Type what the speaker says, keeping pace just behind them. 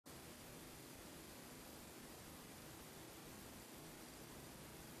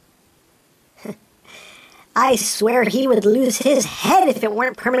I swear he would lose his head if it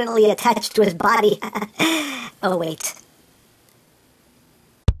weren't permanently attached to his body. Oh, wait.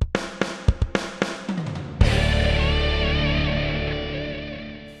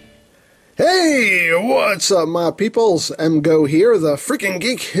 Hey, what's up, my peoples? EmGo here, the freaking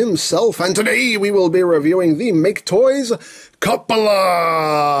geek himself, and today we will be reviewing the Maketoys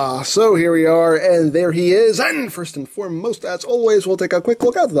CUPOLA. So here we are, and there he is, and first and foremost, as always, we'll take a quick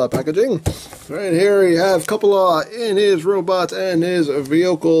look at the packaging. Right here we have CUPOLA in his robot and his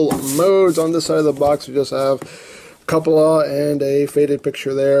vehicle modes. On this side of the box, we just have CUPOLA and a faded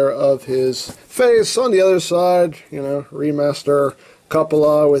picture there of his face. On the other side, remaster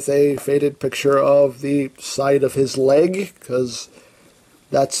CUPOLA with a faded picture of the side of his leg, because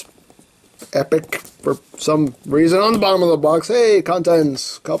that's epic for some reason. On the bottom of the box, hey,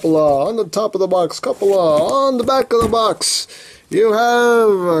 contents, CUPOLA. On the top of the box, CUPOLA. On the back of the box, you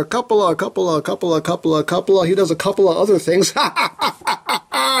have CUPOLA. He does a couple of other things.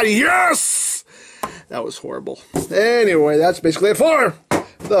 Yes! That was horrible. Anyway, that's basically it for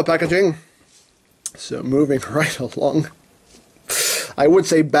the packaging. So moving right along. I would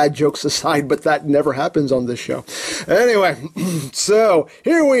say bad jokes aside, but that never happens on this show. Anyway, so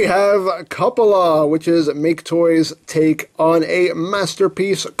here we have CUPOLA, which is Maketoys' take on a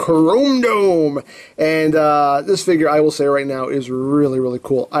masterpiece Chromedome. And this figure, I will say right now, is really, really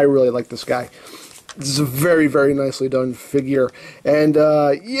cool. I really like this guy. This is a very, very nicely done figure. And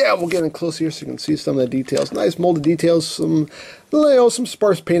yeah, we'll get in close here so you can see some of the details. Nice molded details, some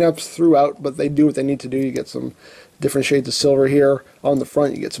sparse paint ups throughout, but they do what they need to do. You get some different shades of silver here on the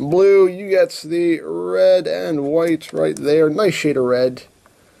front. You get some blue. You get the red and white right there. Nice shade of red.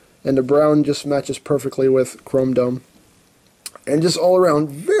 And the brown just matches perfectly with Chromedome. And just all around,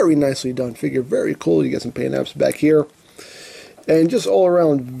 very nicely done figure. Very cool. You get some paint apps back here. And just all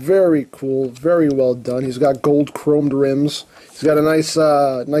around, very cool. Very well done. He's got gold chromed rims. He's got a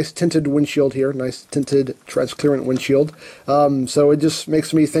nice tinted windshield here. Nice tinted transparent windshield. So it just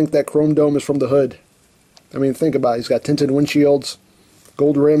makes me think that Chromedome is from the hood. I mean, think about it. He's got tinted windshields,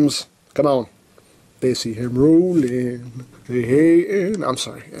 gold rims. Come on. They see him rolling. They hating. I'm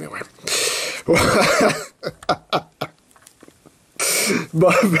sorry. Anyway.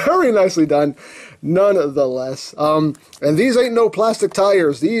 But very nicely done, nonetheless. And these ain't no plastic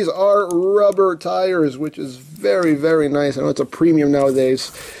tires. These are rubber tires, which is very, very nice. I know it's a premium nowadays.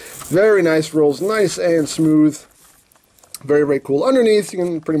 Very nice rolls. Nice and smooth. Very, very cool. Underneath, you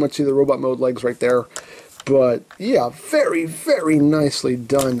can pretty much see the robot mode legs right there. But, yeah, very, very nicely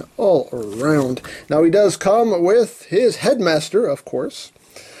done all around. Now, he does come with his headmaster, of course.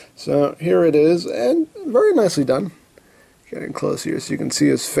 So, here it is, and very nicely done. Getting close here so you can see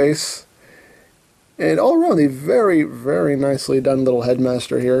his face. And all around, a very, very nicely done little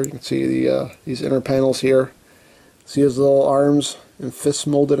headmaster here. You can see these inner panels here. See his little arms and fists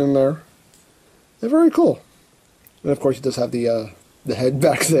molded in there. They're very cool. And, of course, he does have the head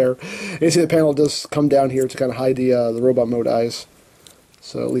back there. And you see the panel does come down here to kind of hide the robot mode eyes.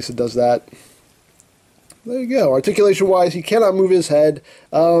 So at least it does that. There you go. Articulation-wise, he cannot move his head.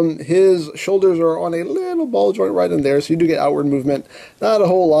 His shoulders are on a little ball joint right in there, so you do get outward movement. Not a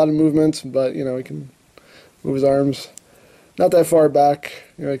whole lot of movement, but, he can move his arms. Not that far back.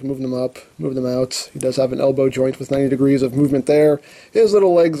 He can move them up, move them out. He does have an elbow joint with 90 degrees of movement there. His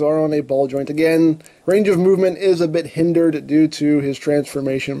little legs are on a ball joint. Again, range of movement is a bit hindered due to his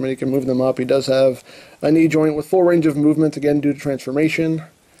transformation, but he can move them up. He does have a knee joint with full range of movement, again, due to transformation.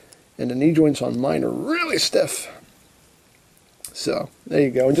 And the knee joints on mine are really stiff. So, there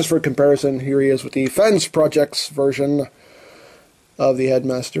you go. And just for comparison, here he is with the Fence Projects version of the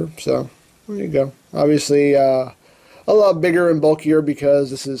Headmaster. So, there you go. Obviously, a lot bigger and bulkier because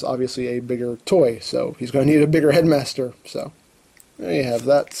this is obviously a bigger toy, so he's going to need a bigger headmaster. So there you have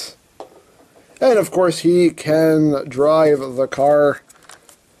that. And of course he can drive the car.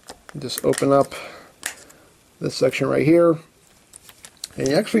 Just open up this section right here, and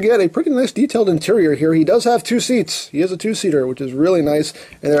you actually get a pretty nice detailed interior here. He does have two seats. He is a two-seater, which is really nice,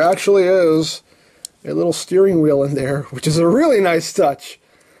 and there actually is a little steering wheel in there, which is a really nice touch.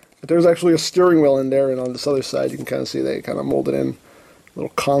 But there's actually a steering wheel in there, and on this other side you can kind of see they kind of molded in a little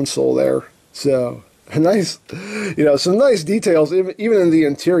console there. So, a nice, some nice details, even in the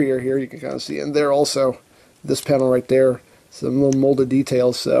interior here, you can kind of see. And there also, this panel right there, some little molded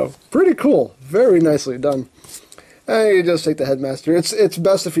details. So, pretty cool. Very nicely done. And you just take the headmaster. It's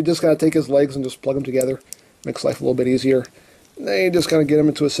best if you just kind of take his legs and just plug them together. Makes life a little bit easier. And then you just kind of get him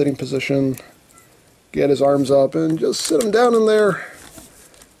into a sitting position, get his arms up, and just sit him down in there.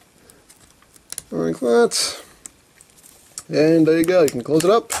 Like that. And there you go. You can close it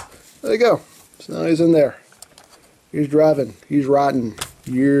up. There you go. So now he's in there. He's driving. He's riding.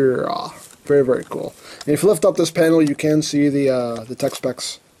 Yeah. Very, very cool. And if you lift up this panel, you can see the tech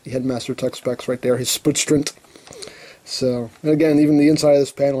specs, the Headmaster tech specs right there, his Spudstrint. So, and again, even the inside of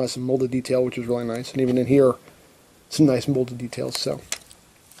this panel has some molded detail, which is really nice. And even in here, some nice molded details. So,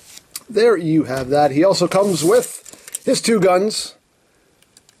 there you have that. He also comes with his 2 guns,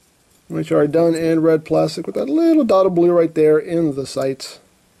 which are done in red plastic with that little dot of blue right there in the sights.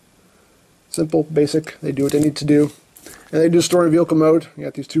 Simple, basic. They do what they need to do. And they do store in vehicle mode. You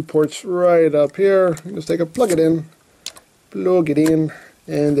got these 2 ports right up here. You just plug it in,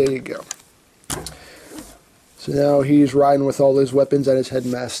 and there you go. So now he's riding with all his weapons and his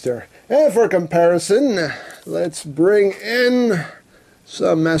Headmaster. And for comparison, let's bring in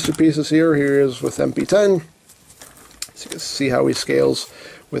some masterpieces here. Here he is with MP10. So you can see how he scales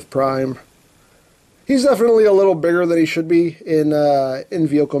with Prime. He's definitely a little bigger than he should be in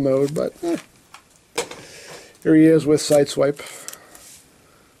vehicle mode, but here he is with Sideswipe.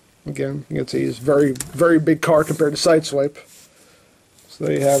 Again, you can see he's very, very big car compared to Sideswipe. So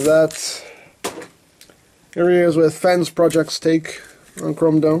there you have that. Here he is with Fans Project's take on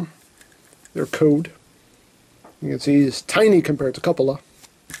Chromedome. Their code. You can see he's tiny compared to Cupola.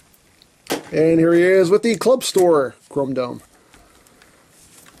 And here he is with the Club Store Chromedome.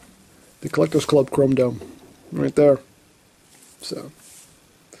 The Collectors Club Chromedome. Right there. So,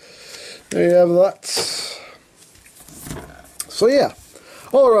 there you have that. So yeah,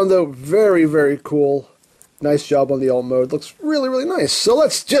 all around though, very, very cool. Nice job on the alt mode. Looks really, really nice. So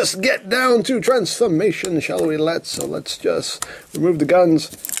let's just get down to transformation, shall we? So let's just remove the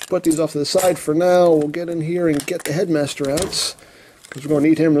guns, put these off to the side for now. We'll get in here and get the Headmaster out, because we're going to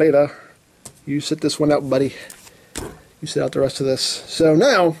need him later. You sit this one out, buddy. You sit out the rest of this. So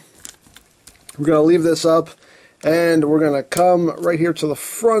now, we're going to leave this up, and we're going to come right here to the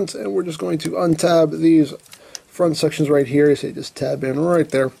front, and we're just going to untab these front sections right here. So you just tab in right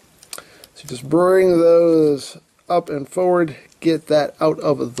there. So just bring those up and forward, get that out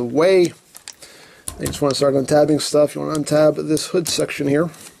of the way. You just want to start untabbing stuff. You want to untab this hood section here.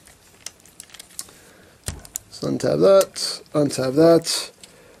 So untab that,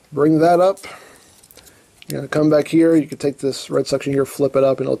 bring that up. You're going to come back here. You can take this red section here, flip it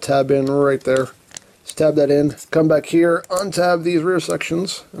up, and it'll tab in right there. Just tab that in. Come back here, untab these rear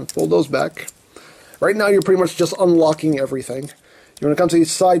sections, and fold those back. Right now, you're pretty much just unlocking everything. You want to come to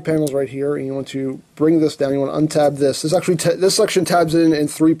these side panels right here, and you want to bring this down. You want to untab this. This section tabs in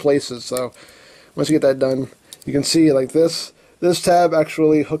 3 places. So once you get that done, you can see like this. This tab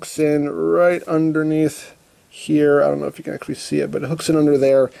actually hooks in right underneath here. I don't know if you can actually see it, but it hooks in under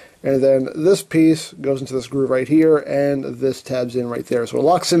there. And then this piece goes into this groove right here, and this tabs in right there. So it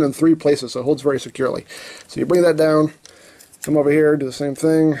locks in 3 places, so it holds very securely. So you bring that down, come over here, do the same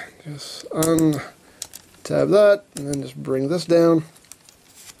thing. Just tab that, and then just bring this down,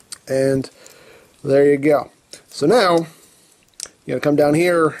 and there you go. So now, you're going to come down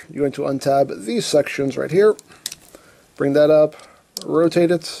here, you're going to untab these sections right here, bring that up,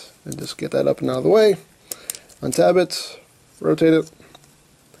 rotate it, and just get that up and out of the way, untab it, rotate it,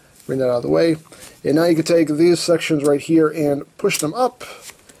 bring that out of the way, and now you can take these sections right here and push them up,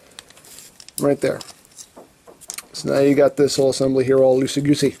 right there. So now you got this whole assembly here all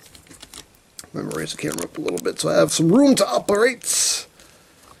loosey-goosey. Let me raise the camera up a little bit so I have some room to operate. So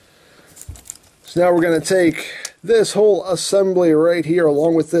now we're going to take this whole assembly right here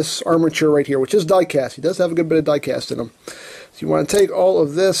along with this armature right here, which is die cast. He does have a good bit of die cast in him. So you want to take all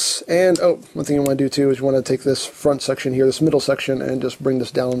of this, and one thing you want to do too is you want to take this front section here, this middle section, and just bring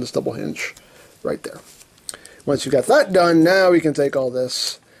this down on this double hinge right there. Once you got that done, now we can take all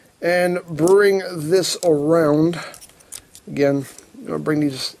this and bring this around. Again, bring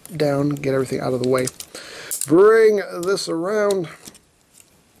these down, get everything out of the way. Bring this around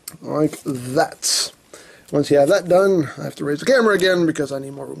like that. Once you have that done, I have to raise the camera again because I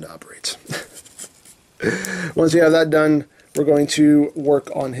need more room to operate. Once you have that done, we're going to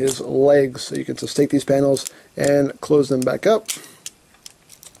work on his legs. So you can just take these panels and close them back up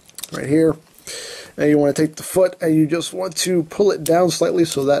right here. And you want to take the foot and you just want to pull it down slightly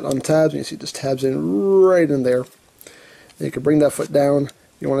so that untabs, and you see this tabs in right in there. You can bring that foot down.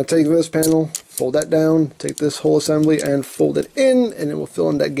 You want to take this panel, fold that down, take this whole assembly and fold it in, and it will fill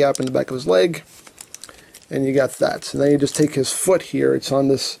in that gap in the back of his leg. And you got that. So then you just take his foot here. It's on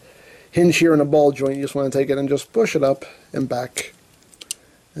this hinge here in a ball joint. You just want to take it and just push it up and back.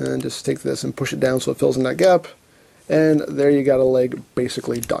 And then just take this and push it down so it fills in that gap. And there you got a leg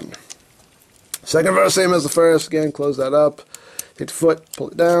basically done. Second verse, same as the first. Again, close that up. Take the foot, pull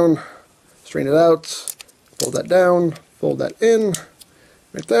it down, straighten it out, fold that down, fold that in,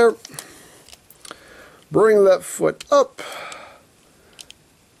 right there. bring that foot up.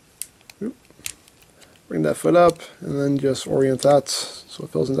 Bring that foot up, and then just orient that so it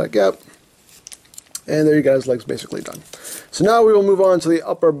fills in that gap. And there you go, his leg's basically done. So now we will move on to the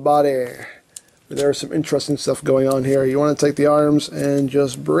upper body. There's some interesting stuff going on here. You want to take the arms and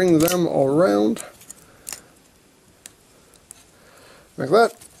just bring them all around. Like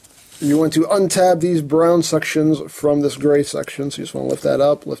that. You want to untab these brown sections from this gray section. So you just want to lift that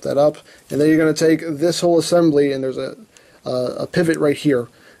up, and then you're going to take this whole assembly, and there's a pivot right here.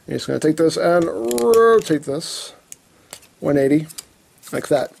 You're just going to take this and rotate this 180, like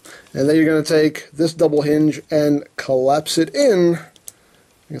that. And then you're going to take this double hinge and collapse it in. You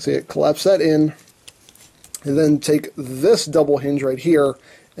can see it, collapse that in. And then take this double hinge right here,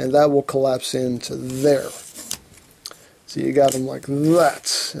 and that will collapse into there. So you got him like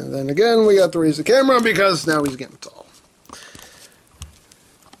that. And then again, we got to raise the camera because now he's getting tall.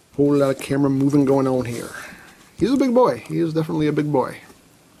 Whole lot of camera moving going on here. He's a big boy. He is definitely a big boy.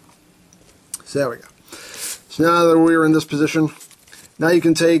 So there we go. So now that we're in this position, now you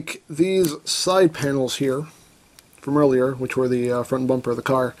can take these side panels here from earlier, which were the front bumper of the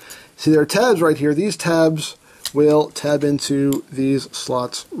car. See, there are tabs right here. These tabs will tab into these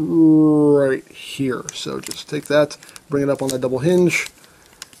slots right here. So just take that, bring it up on that double hinge,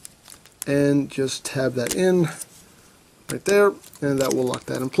 and just tab that in right there, and that will lock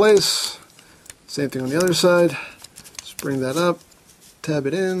that in place. Same thing on the other side. Just bring that up, tab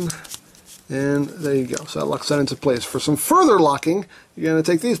it in, and there you go. So that locks that into place. For some further locking, you're going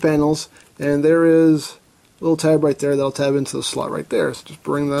to take these panels, and there is a little tab right there that'll tab into the slot right there. So just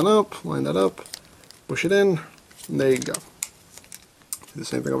bring that up, line that up, push it in, and there you go. Do the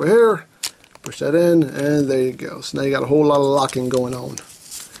same thing over here, push that in, and there you go. So now you got a whole lot of locking going on.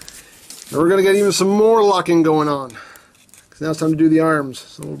 Now we're going to get even some more locking going on, because now it's time to do the arms.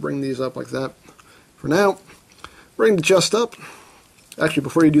 So we'll bring these up like that. For now, bring the chest up. Actually,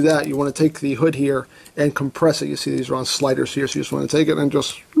 before you do that, you want to take the hood here and compress it. You see these are on sliders here, so you just want to take it and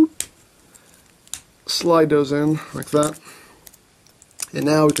just slide those in like that. And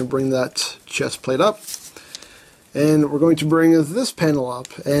now we can bring that chest plate up. And we're going to bring this panel up.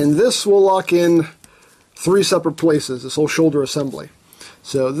 And this will lock in 3 separate places, this whole shoulder assembly.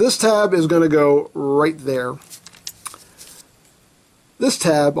 So this tab is going to go right there. This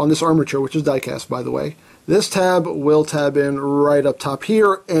tab on this armature, which is die-cast by the way, this tab will tab in right up top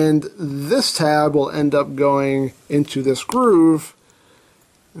here, and this tab will end up going into this groove,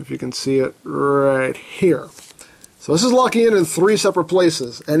 if you can see it right here. So this is locking in 3 separate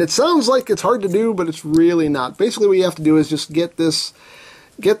places, and it sounds like it's hard to do, but it's really not. Basically what you have to do is just get this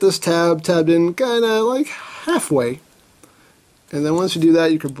tab tabbed in kind of like halfway, and then once you do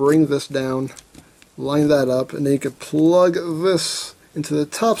that, you can bring this down, line that up, and then you can plug this into the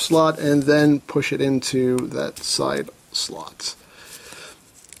top slot and then push it into that side slot.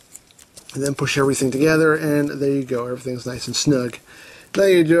 And then push everything together, and there you go, everything's nice and snug. Now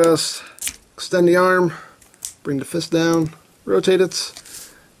you just extend the arm, bring the fist down, rotate it,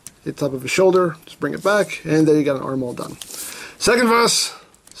 hit the top of his shoulder, just bring it back, and there you got an arm all done. Second fist,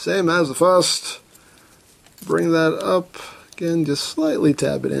 same as the first. Bring that up, again, just slightly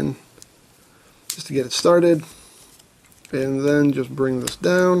tab it in, just to get it started. And then just bring this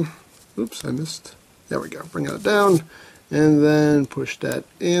down. Oops, I missed. There we go. Bring it down, and then push that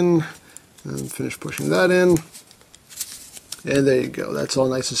in, and finish pushing that in. And there you go. That's all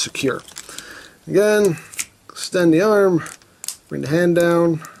nice and secure. Again, extend the arm, bring the hand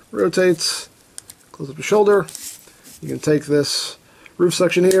down, rotates, close up the shoulder. You can take this roof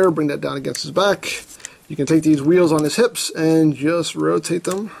section here, bring that down against his back. You can take these wheels on his hips and just rotate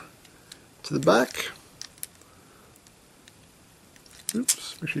them to the back.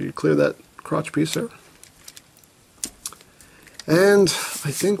 Oops, make sure you clear that crotch piece there. And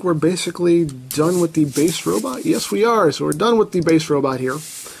I think we're basically done with the base robot. Yes, we are. So we're done with the base robot here.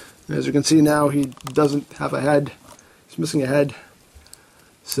 As you can see now, he doesn't have a head. He's missing a head.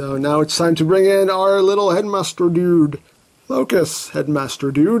 So now it's time to bring in our little headmaster dude. Focus,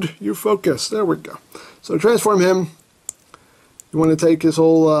 headmaster dude. You focus. There we go. So to transform him, you want to take his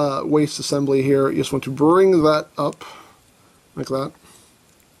whole waist assembly here. You just want to bring that up like that.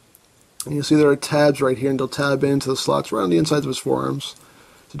 And you'll see there are tabs right here, and they'll tab into the slots right on the insides of his forearms.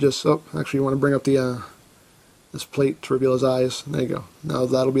 So just, actually you want to bring up the this plate to reveal his eyes. There you go. Now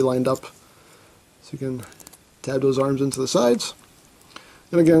that'll be lined up. So you can tab those arms into the sides.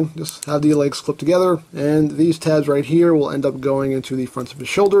 And again, just have the legs clipped together, and these tabs right here will end up going into the fronts of his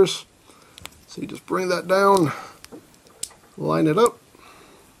shoulders. So you just bring that down, line it up.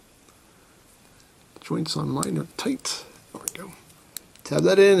 The joints on mine are tight. There we go. Tab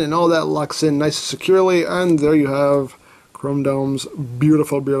that in, and all that locks in nice and securely, and there you have Chromedome's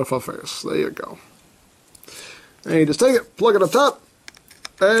beautiful, beautiful face. There you go. And you just take it, plug it up top,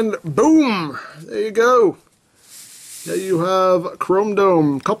 and boom! There you go. There you have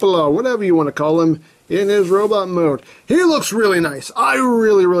Chromedome, CUPOLA, whatever you want to call him, in his robot mode. He looks really nice. I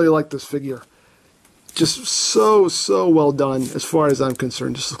really, really like this figure. Just so, so well done as far as I'm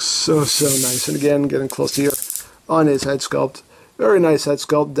concerned. Just looks so, so nice. And again, getting close here on his head sculpt. Very nice head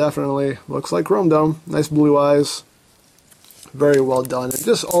sculpt, definitely. Looks like Chromedome. Nice blue eyes. Very well done. And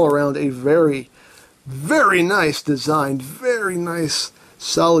just all around a very, very nice design. Very nice,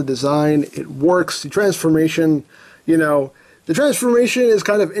 solid design. It works. The transformation, you know, the transformation is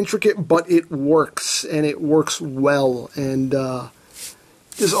kind of intricate, but it works. And it works well. And,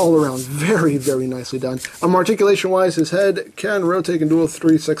 just all around very, very nicely done. Articulation-wise, his head can rotate and do a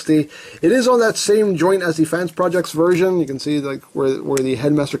 360. It is on that same joint as the Fans Projects version. You can see like where the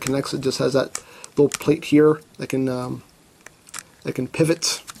headmaster connects. It just has that little plate here that can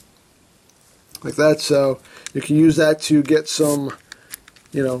pivot like that. So you can use that to get some,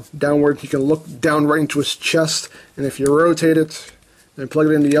 you know, downward. You can look down right into his chest, and if you rotate it and plug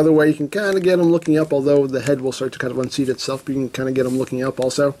it in the other way, you can kind of get him looking up, although the head will start to kind of unseat itself, but you can kind of get him looking up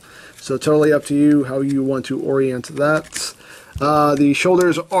also. So totally up to you how you want to orient that. The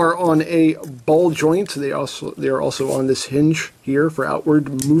shoulders are on a ball joint. They are also on this hinge here for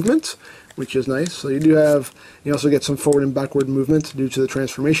outward movement, which is nice. So you also get some forward and backward movement due to the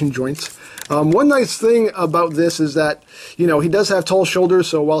transformation joints. One nice thing about this is that, you know, he does have tall shoulders,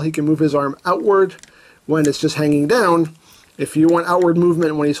 so while he can move his arm outward when it's just hanging down, if you want outward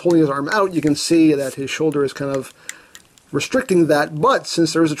movement when he's holding his arm out, you can see that his shoulder is kind of restricting that. But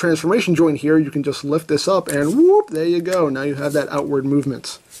since there's a transformation joint here, you can just lift this up and whoop, there you go. Now you have that outward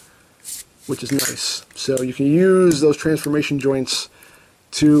movement, which is nice. So you can use those transformation joints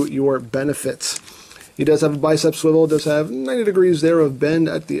to your benefit. He does have a bicep swivel, does have 90 degrees there of bend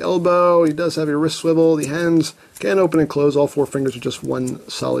at the elbow. He does have a wrist swivel. The hands can open and close. All 4 fingers are just one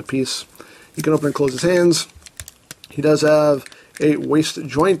solid piece. He can open and close his hands. He does have a waist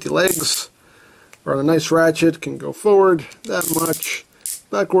joint. The legs are on a nice ratchet, can go forward that much,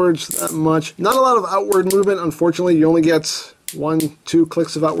 backwards that much. Not a lot of outward movement, unfortunately. You only get 1-2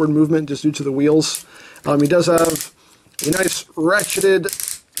 clicks of outward movement just due to the wheels. He does have a nice ratcheted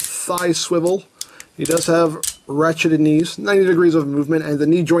thigh swivel. He does have ratcheted knees, 90 degrees of movement, and the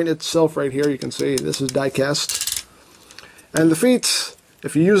knee joint itself right here, you can see this is die cast. And the feet,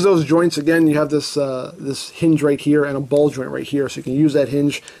 if you use those joints, again, you have this this hinge right here and a ball joint right here, so you can use that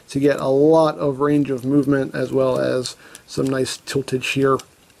hinge to get a lot of range of movement as well as some nice tiltage here.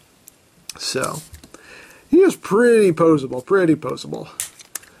 So, he is pretty poseable, pretty poseable.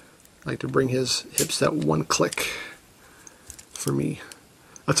 I like to bring his hips that one click for me.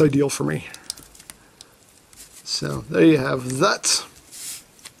 That's ideal for me. So, there you have that.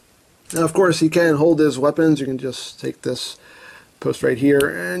 Now, of course, he can hold his weapons. You can just take this post right here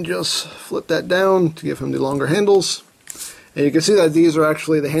and just flip that down to give him the longer handles. And you can see that these are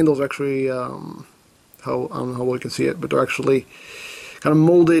actually, the handles are actually, I don't know how well you can see it, but they're actually kind of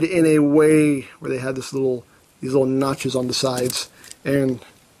molded in a way where they have these little notches on the sides. And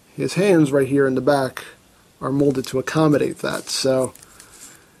his hands right here in the back are molded to accommodate that. So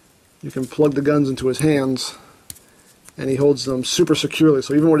you can plug the guns into his hands, and he holds them super securely.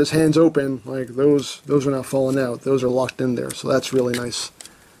 So even with his hands open, like those are not falling out. Those are locked in there. So that's really nice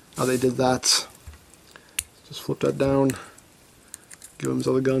how they did that. Just flip that down. Give him his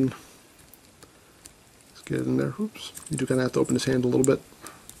other gun. Let's get it in there. Oops. You do kind of have to open his hand a little bit.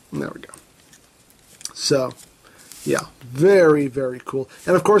 And there we go. So, yeah. Very, very cool.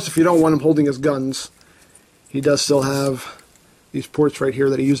 And of course, if you don't want him holding his guns, he does still have these ports right here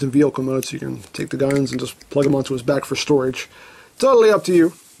that he used in vehicle mode, so you can take the guns and just plug them onto his back for storage. Totally up to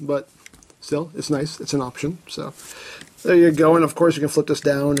you, but still, it's nice. It's an option. So there you go. And of course, you can flip this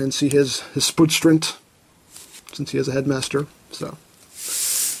down and see his spoodstrint, since he has a headmaster. So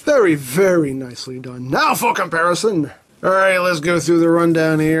very, very nicely done. Now for comparison. All right, let's go through the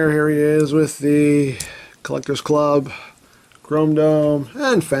rundown here. Here he is with the Collectors Club, Chromedome,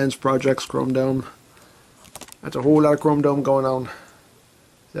 and Fans Projects Chromedome. That's a whole lot of Chromedome going on.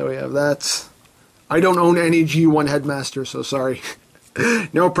 So we have that. I don't own any G1 Headmaster, so sorry.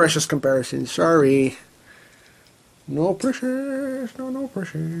 No precious comparison. Sorry. No precious. No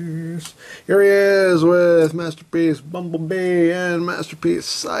precious. Here he is with Masterpiece Bumblebee and Masterpiece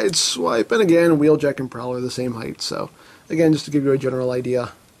Sideswipe. And again, Wheeljack and Prowler the same height. So again, just to give you a general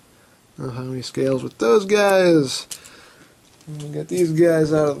idea of how he scales with those guys. We'll get these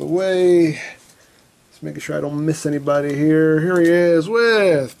guys out of the way. Just making sure I don't miss anybody here. Here he is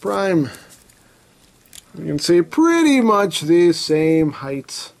with Prime. You can see pretty much the same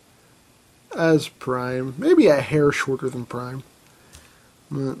height as Prime. Maybe a hair shorter than Prime.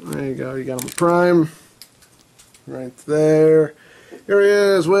 But there you go. You got him with Prime. Right there. Here he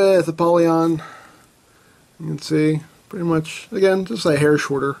is with Apollyon. You can see pretty much, again, just a hair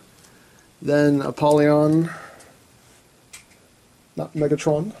shorter than Apollyon. Not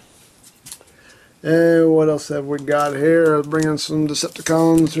Megatron. And what else have we got here? Let's bring in some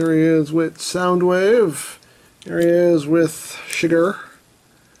Decepticons. Here he is with Soundwave. Here he is with Sugar,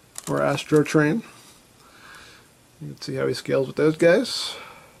 or Astro Train. You can see how he scales with those guys.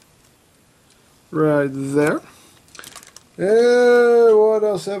 Right there. And what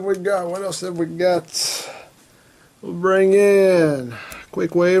else have we got? What else have we got? We'll bring in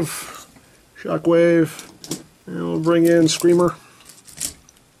Quakewave, Shockwave, and we'll bring in Screamer.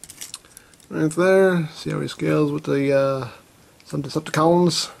 Right there. See how he scales with the some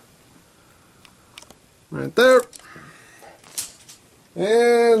Decepticons. Right there.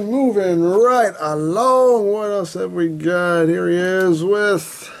 And moving right along. What else have we got? Here he is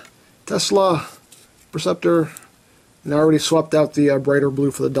with Tesla, Perceptor. And I already swapped out the brighter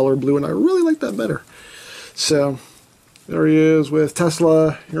blue for the duller blue, and I really like that better. So, there he is with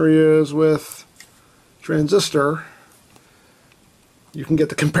Tesla. Here he is with Transistor. You can get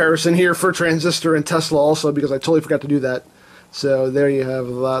the comparison here for Transistor and Tesla also, because I totally forgot to do that. So, there you have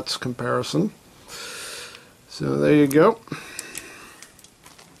that comparison. So, there you go.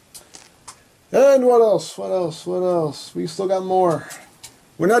 And what else? What else? What else? We still got more.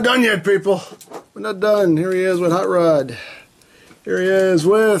 We're not done yet, people. We're not done. Here he is with Hot Rod. Here he is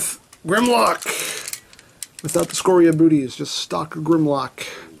with Grimlock. Without the Scoria booties, just stock Grimlock.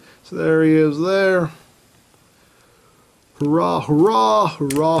 So there he is there. Hurrah, hurrah,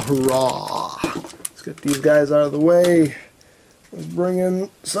 hurrah, hurrah. Let's get these guys out of the way. Let's bring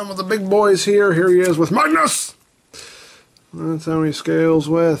in some of the big boys here. Here he is with Magnus. That's how he scales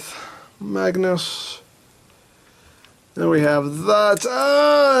with Magnus. Then we have that,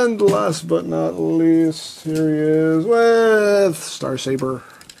 and last but not least, here he is with Starsaber,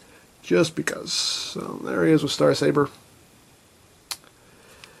 just because. So there he is with Starsaber.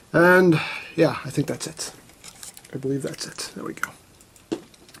 And yeah, I think that's it. I believe that's it. There we go.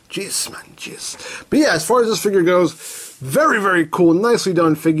 Jeez, man, jeez. But yeah, as far as this figure goes, very, very cool, nicely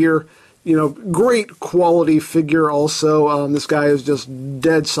done figure. You know, great quality figure also. This guy is just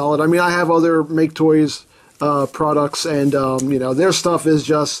dead solid. I mean, I have other Maketoys products, and you know, their stuff is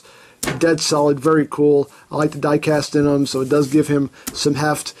just dead solid, very cool. I like the die cast in them, so it does give him some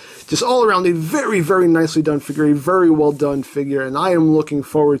heft. Just all around a very, very nicely done figure, a very well done figure, and I am looking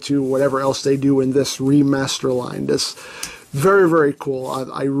forward to whatever else they do in this remaster line. This very, very cool.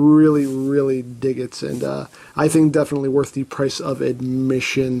 I really, really dig it, and I think definitely worth the price of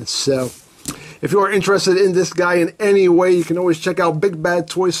admission. So if you are interested in this guy in any way, you can always check out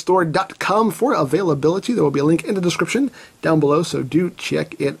BigBadToyStore.com for availability. There will be a link in the description down below, so do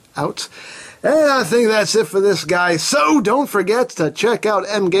check it out. And I think that's it for this guy. So don't forget to check out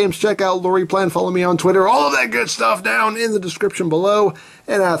EmGames, check out Lori Plan, follow me on Twitter, all of that good stuff down in the description below.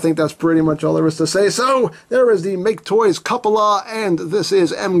 And I think that's pretty much all there is to say. So there is the Maketoys CUPOLA, and this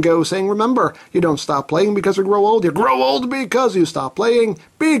is EmGo saying, remember, you don't stop playing because you grow old. You grow old because you stop playing.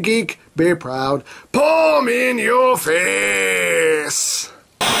 Be geek, be proud. Palm in your face.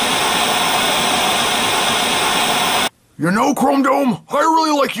 You know, Chromedome, I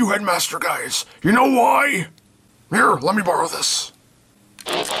really like you Headmaster guys. You know why? Here, let me borrow this.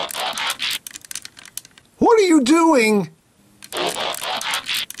 What are you doing?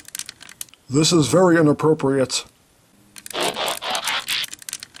 This is very inappropriate.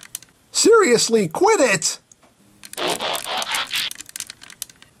 Seriously, quit it!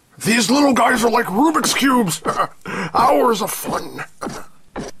 These little guys are like Rubik's Cubes. Hours of fun.